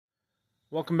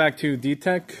Welcome back to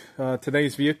D-Tech.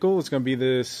 Today's vehicle is going to be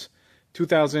this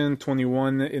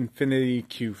 2021 Infiniti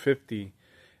Q50.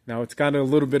 Now, it's got a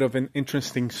little bit of an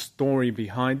interesting story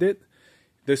behind it.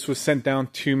 This was sent down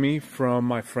to me from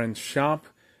my friend's shop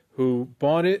who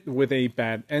bought it with a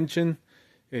bad engine.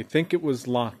 They think it was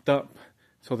locked up,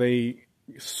 so they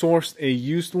sourced a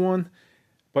used one,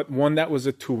 but one that was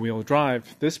a two-wheel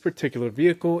drive. This particular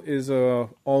vehicle is a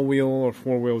all-wheel or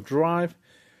four-wheel drive.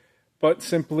 But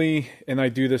simply, and I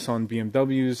do this on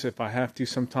BMWs if I have to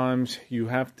sometimes, you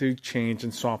have to change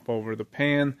and swap over the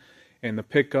pan and the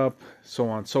pickup, so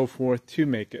on and so forth, to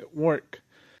make it work.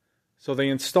 So they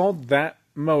installed that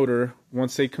motor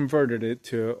once they converted it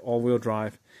to all-wheel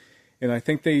drive. And I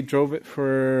think they drove it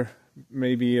for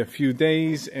maybe a few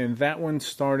days, and that one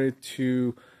started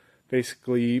to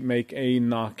basically make a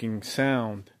knocking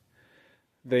sound.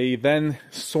 They then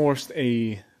sourced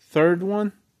a third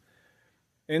one,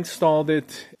 installed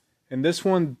it, and this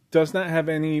one does not have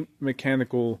any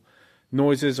mechanical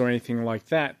noises or anything like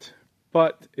that,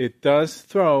 but it does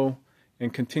throw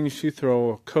and continues to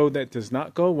throw a code that does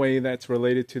not go away that's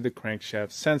related to the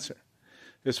crankshaft sensor.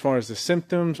 As far as the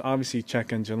symptoms, obviously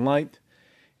check engine light,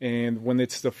 and when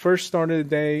it's the first start of the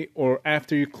day or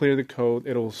after you clear the code,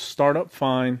 it'll start up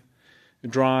fine,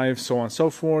 drive, so on and so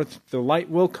forth. The light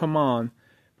will come on,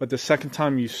 but the second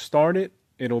time you start it,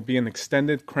 it'll be an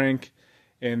extended crank,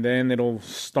 and then it'll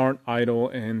start idle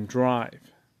and drive.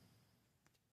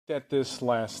 At this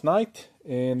last night,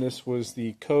 and this was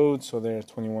the code, so there's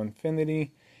 21 Infiniti.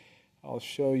 I'll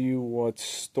show you what's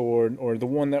stored, or the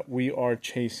one that we are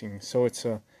chasing. So it's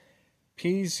a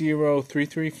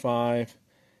P0335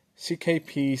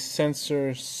 CKP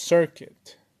sensor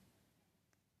circuit.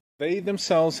 They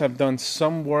themselves have done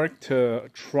some work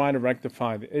to try to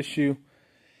rectify the issue,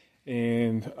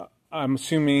 and I'm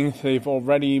assuming they've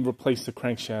already replaced the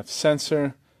crankshaft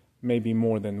sensor, maybe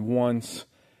more than once.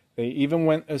 They even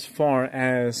went as far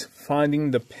as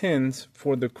finding the pins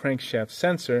for the crankshaft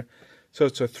sensor. So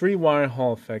it's a 3-wire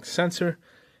Hall effect sensor,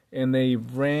 and they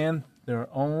ran their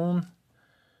own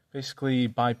basically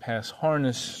bypass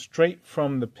harness straight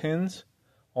from the pins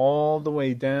all the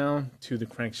way down to the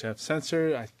crankshaft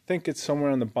sensor. I think it's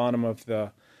somewhere on the bottom of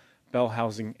the bell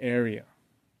housing area.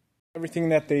 Everything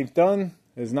that they've done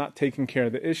is not taking care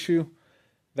of the issue.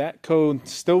 That code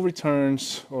still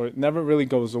returns, or it never really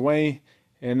goes away,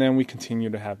 and then we continue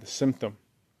to have the symptom.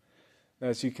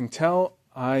 As you can tell,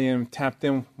 I am tapped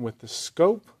in with the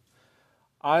scope.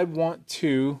 I want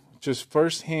to just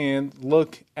firsthand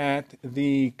look at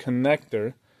the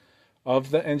connector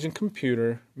of the engine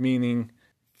computer, meaning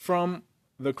from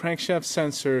the crankshaft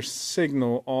sensor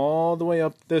signal all the way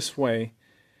up this way,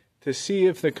 to see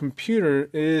if the computer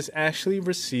is actually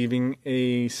receiving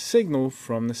a signal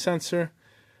from the sensor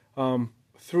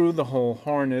through the whole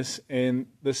harness and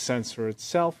the sensor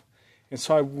itself. And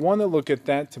so I want to look at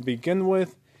that to begin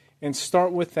with and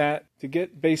start with that to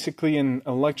get basically an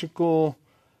electrical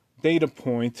data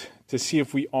point to see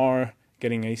if we are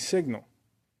getting a signal.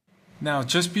 Now,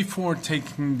 just before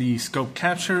taking the scope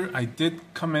capture, I did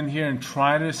come in here and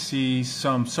try to see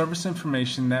some service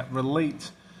information that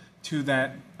relates to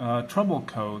that trouble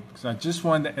code, because I just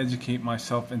wanted to educate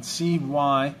myself and see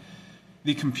why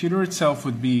the computer itself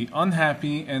would be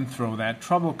unhappy and throw that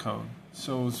trouble code.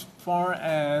 So as far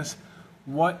as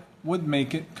what would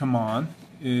make it come on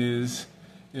is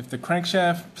if the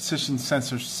crankshaft position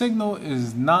sensor signal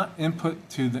is not input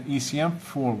to the ECM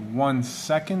for 1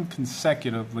 second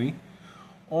consecutively,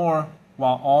 or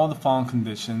while all the following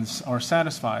conditions are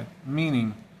satisfied,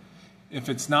 meaning if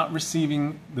it's not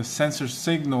receiving the sensor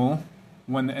signal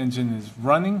when the engine is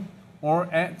running or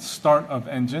at start of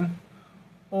engine,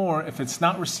 or if it's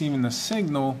not receiving the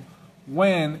signal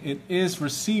when it is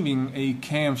receiving a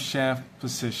camshaft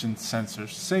position sensor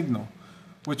signal,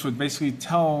 which would basically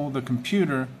tell the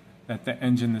computer that the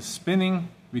engine is spinning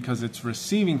because it's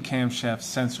receiving camshaft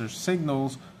sensor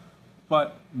signals,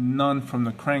 but none from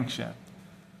the crankshaft.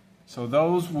 So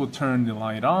those will turn the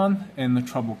light on and the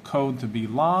trouble code to be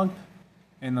logged.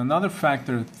 And another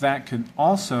factor that could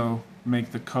also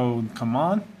make the code come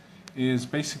on is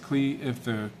basically if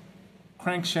the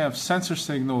crankshaft sensor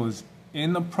signal is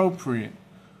inappropriate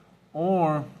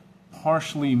or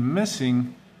partially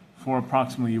missing for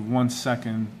approximately 1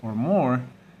 second or more,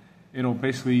 it'll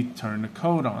basically turn the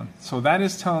code on. So that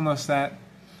is telling us that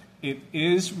it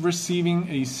is receiving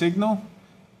a signal,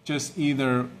 just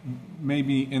either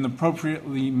maybe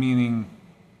inappropriately, meaning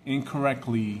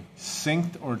incorrectly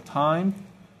synced or timed,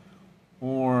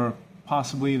 or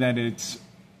possibly that it's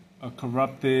a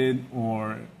corrupted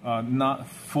or not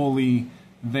fully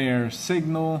their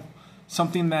signal,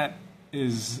 something that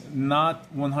is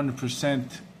not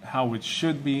 100% how it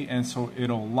should be, and so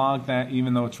it'll log that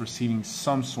even though it's receiving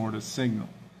some sort of signal.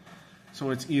 So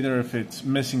it's either if it's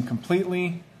missing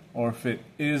completely or if it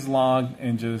is logged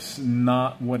and just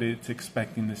not what it's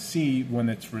expecting to see when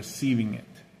it's receiving it.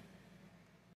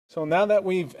 So now that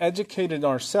we've educated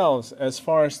ourselves as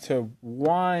far as to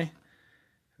why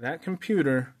that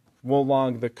computer will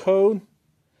log the code,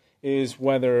 is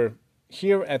whether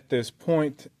here at this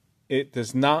point it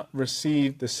does not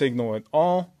receive the signal at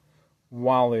all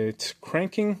while it's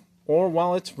cranking or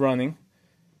while it's running,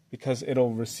 because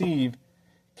it'll receive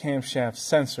camshaft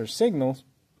sensor signals,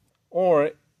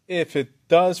 or if it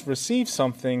does receive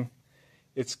something,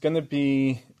 it's going to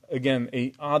be, again,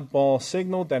 a oddball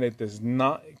signal that it does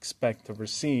not expect to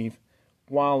receive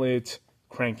while it's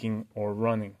cranking or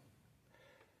running.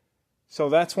 So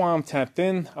that's why I'm tapped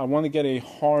in. I want to get a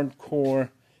hardcore,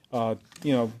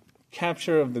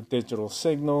 capture of the digital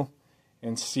signal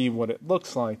and see what it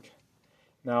looks like.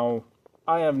 Now,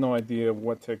 I have no idea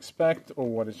what to expect or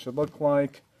what it should look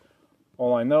like.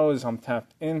 All I know is I'm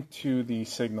tapped into the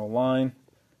signal line.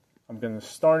 I'm going to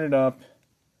start it up,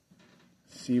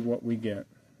 see what we get.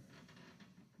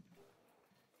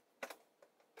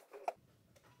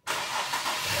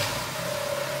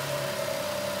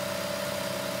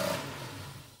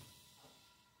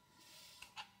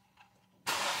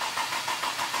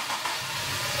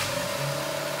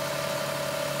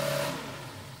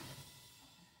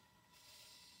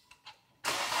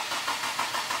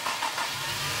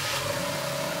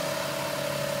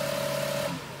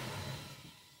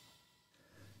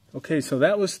 Okay, so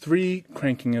that was 3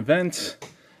 cranking events,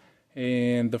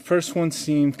 and the first one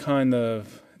seemed kind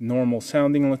of normal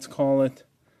sounding, let's call it.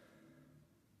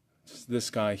 Just this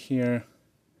guy here,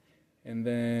 and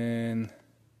then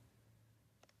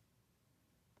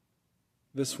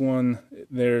this one,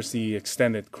 there's the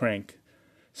extended crank.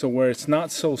 So where it's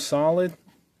not so solid,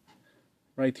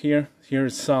 right here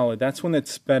it's solid. That's when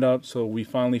it's sped up, so we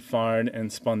finally fired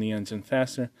and spun the engine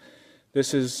faster.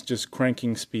 This is just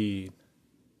cranking speed.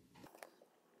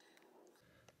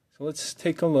 So let's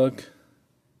take a look,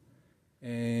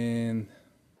 and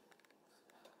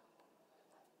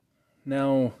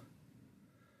now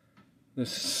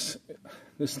this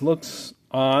looks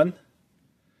odd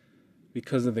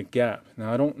because of the gap.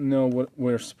 Now I don't know what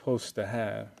we're supposed to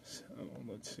have, so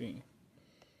let's see.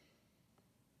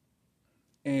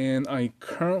 And I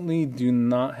currently do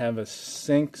not have a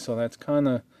sync, so that's kind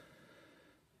of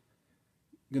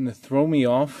going to throw me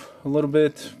off a little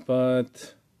bit,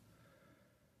 but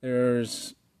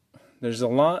there's a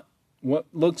lot, what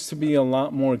looks to be a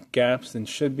lot more gaps than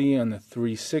should be on the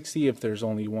 360 if there's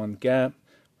only one gap,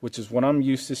 which is what I'm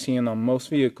used to seeing on most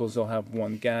vehicles. They'll have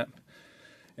one gap,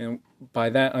 and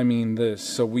by that I mean this.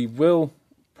 So we will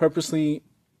purposely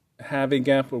have a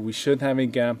gap, or we should have a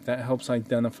gap. That helps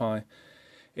identify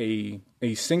a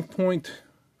sync point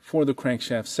for the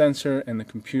crankshaft sensor and the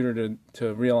computer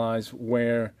to realize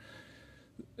where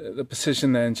the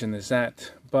position the engine is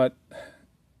at. But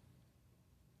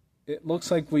it looks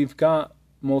like we've got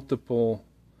multiple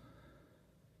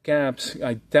gaps.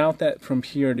 I doubt that from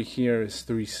here to here is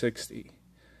 360.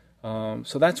 So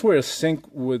that's where a sync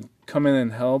would come in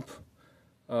and help,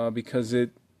 because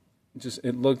it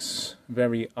looks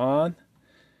very odd,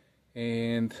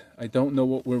 and I don't know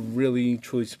what we're really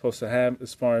truly supposed to have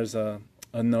as far as a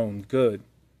known good.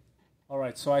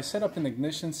 Alright, so I set up an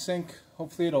ignition sync.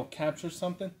 Hopefully it'll capture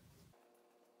something.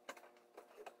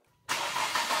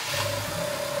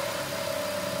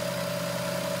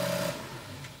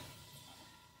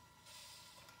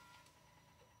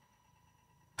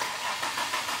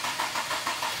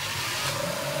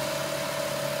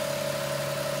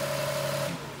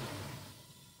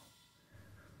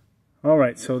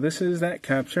 Alright, so this is that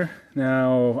capture.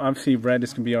 Now, obviously red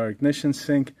is going to be our ignition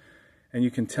sync, and you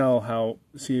can tell how,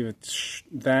 see, it's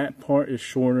that part is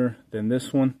shorter than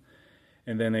this one,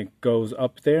 and then it goes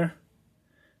up there.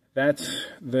 That's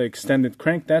the extended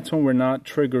crank. That's when we're not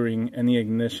triggering any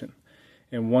ignition.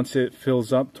 And once it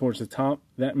fills up towards the top,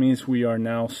 that means we are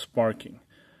now sparking.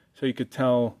 So you could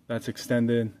tell that's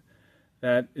extended.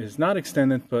 That is not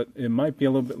extended, but it might be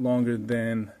a little bit longer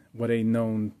than what a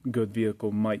known good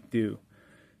vehicle might do.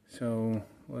 So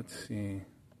let's see.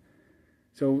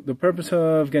 So the purpose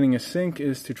of getting a sync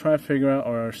is to try to figure out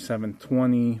our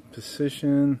 720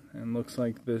 position, and looks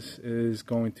like this is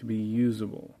going to be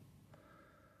usable.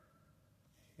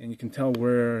 And you can tell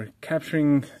we're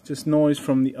capturing just noise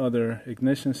from the other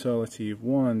ignition. So let's see,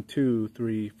 1, 2,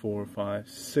 3, 4, 5,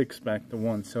 6 back to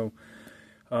 1. So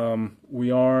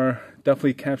We are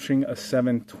definitely capturing a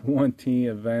 720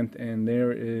 event, and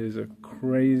there is a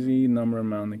crazy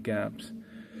amount of gaps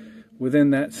within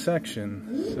that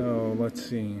section. So let's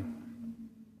see.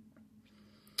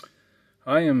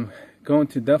 I am going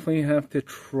to definitely have to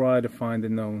try to find a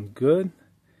known good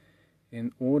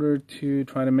in order to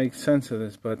try to make sense of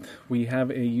this, but we have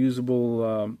a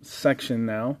usable section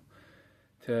now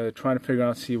to try to figure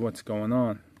out, see what's going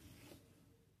on.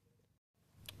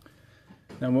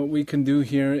 Now what we can do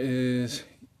here is,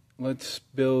 let's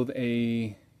build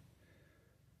a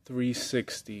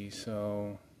 360.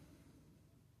 So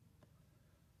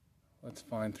let's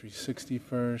find 360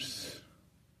 first.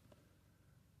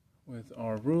 With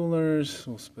our rulers,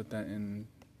 we'll split that in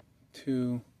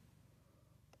two.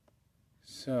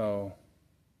 So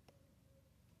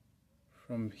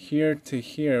from here to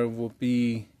here will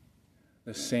be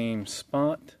the same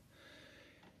spot.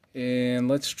 And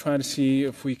let's try to see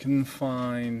if we can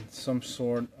find some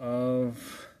sort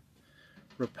of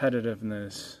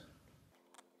repetitiveness.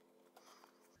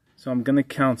 So I'm going to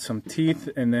count some teeth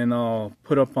and then I'll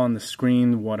put up on the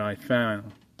screen what I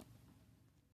found.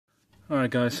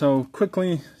 Alright guys, so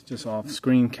quickly, just off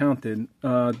screen counted,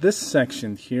 this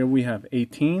section here we have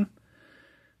 18,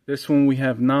 this one we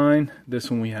have 9, this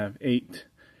one we have 8.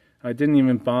 I didn't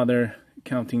even bother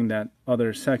counting that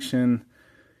other section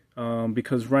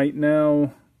because right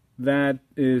now that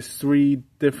is 3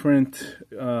 different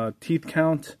teeth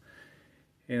count,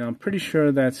 and I'm pretty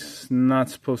sure that's not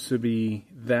supposed to be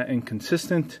that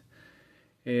inconsistent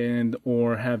and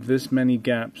or have this many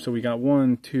gaps. So we got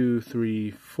 1, 2,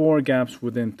 3, 4 gaps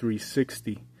within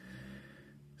 360.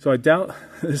 So I doubt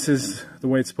this is the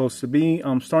way it's supposed to be.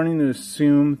 I'm starting to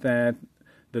assume that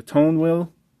the tone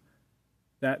wheel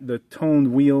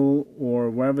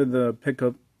or wherever the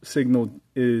pickup signal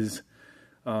is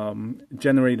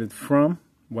generated from,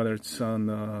 whether it's on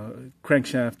the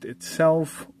crankshaft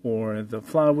itself or the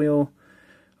flywheel,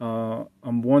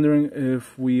 I'm wondering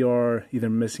if we are either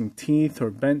missing teeth or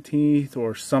bent teeth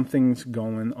or something's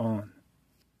going on.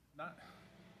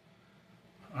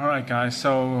 Alright guys,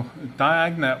 so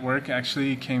Diag Network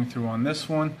actually came through on this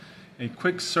one. A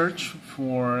quick search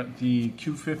for the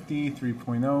Q50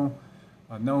 3.0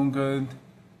 known good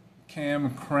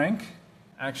cam crank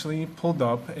actually pulled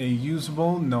up a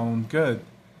usable known good.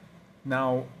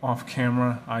 Now off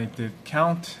camera I did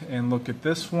count and look at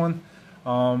this one.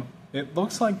 It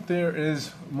looks like there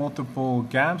is multiple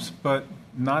gaps, but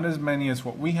not as many as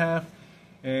what we have.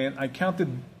 And I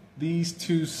counted these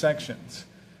 2 sections.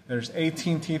 There's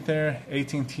 18 teeth there,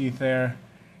 18 teeth there,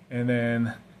 and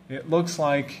then it looks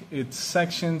like it's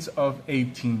sections of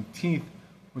 18 teeth,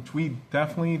 which we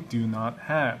definitely do not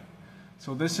have.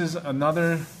 So this is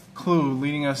another clue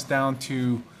leading us down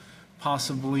to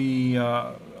possibly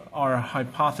our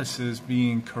hypothesis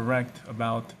being correct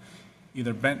about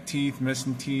either bent teeth,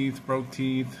 missing teeth, broke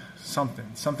teeth,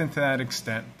 something to that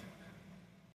extent.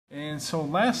 And so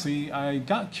lastly, I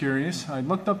got curious. I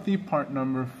looked up the part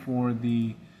number for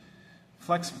the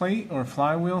flex plate or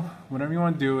flywheel, whatever you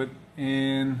want to do it,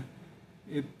 and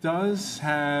it does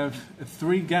have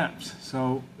 3 gaps.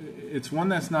 So it's one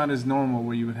that's not as normal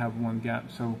where you would have 1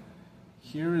 gap. So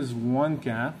here is 1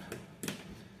 gap,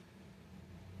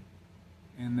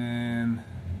 and then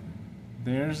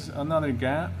there's another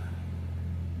gap,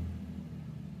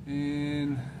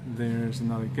 and there's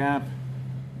another gap,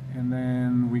 and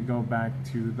then we go back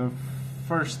to the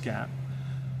first gap.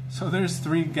 So there's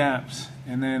 3 gaps,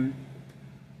 and then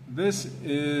this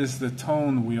is the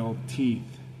tone wheel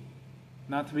teeth,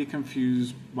 not to be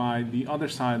confused by the other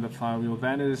side of the flywheel.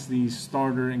 That is the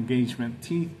starter engagement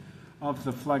teeth of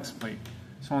the flex plate.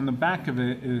 So on the back of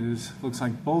it looks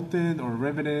like bolted or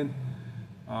riveted.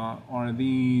 Are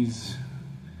these,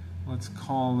 let's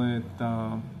call it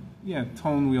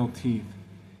tone wheel teeth.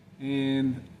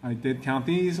 And I did count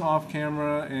these off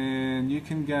camera, and you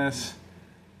can guess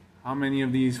how many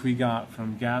of these we got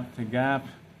from gap to gap.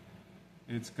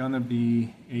 It's gonna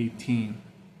be 18,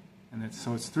 and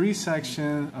so it's 3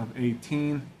 sections of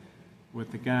 18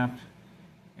 with the gap.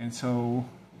 And so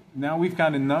now we've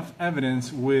got enough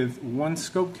evidence with 1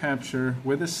 scope capture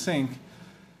with a sync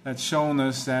that's showing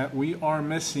us that we are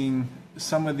missing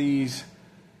some of these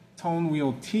tone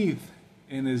wheel teeth,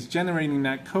 and is generating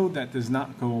that code that does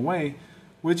not go away,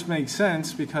 which makes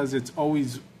sense because it's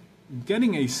always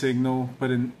getting a signal, but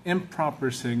an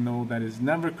improper signal that is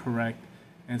never correct,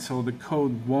 and so the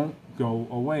code won't go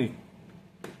away.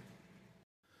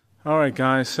 Alright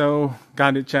guys, so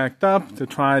got it jacked up to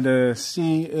try to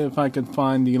see if I could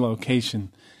find the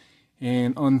location,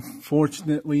 and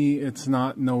unfortunately it's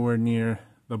not nowhere near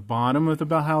the bottom of the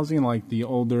bell housing like the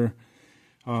older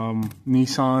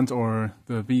Nissans or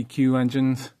the VQ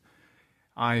engines.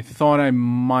 I thought I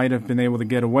might have been able to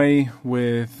get away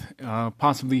with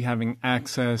possibly having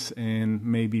access and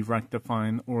maybe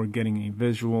rectifying or getting a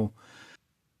visual.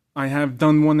 I have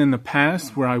done one in the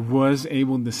past where I was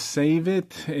able to save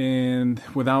it and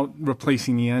without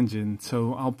replacing the engine.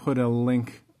 So I'll put a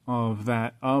link of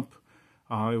that up.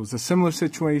 It was a similar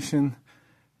situation,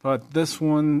 but this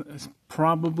one is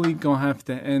probably going to have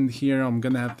to end here. I'm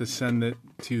going to have to send it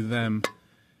to them.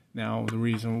 Now, the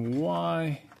reason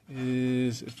why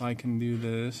is if I can do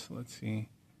this, let's see.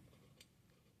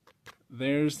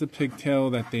 There's the pigtail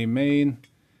that they made.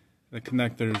 The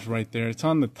connector is right there. It's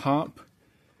on the top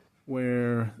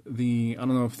where the, I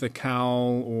don't know if the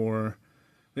cowl or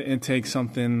the intake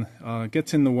something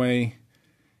gets in the way.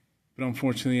 But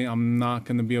unfortunately, I'm not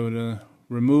going to be able to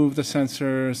remove the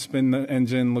sensor, spin the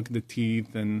engine, look at the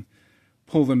teeth, and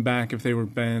pull them back if they were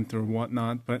bent or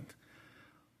whatnot. But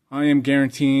I am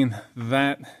guaranteeing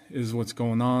that is what's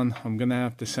going on. I'm going to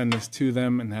have to send this to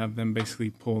them and have them basically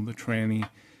pull the tranny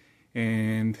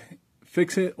and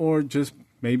fix it, or just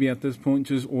maybe at this point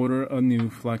just order a new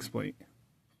flex plate.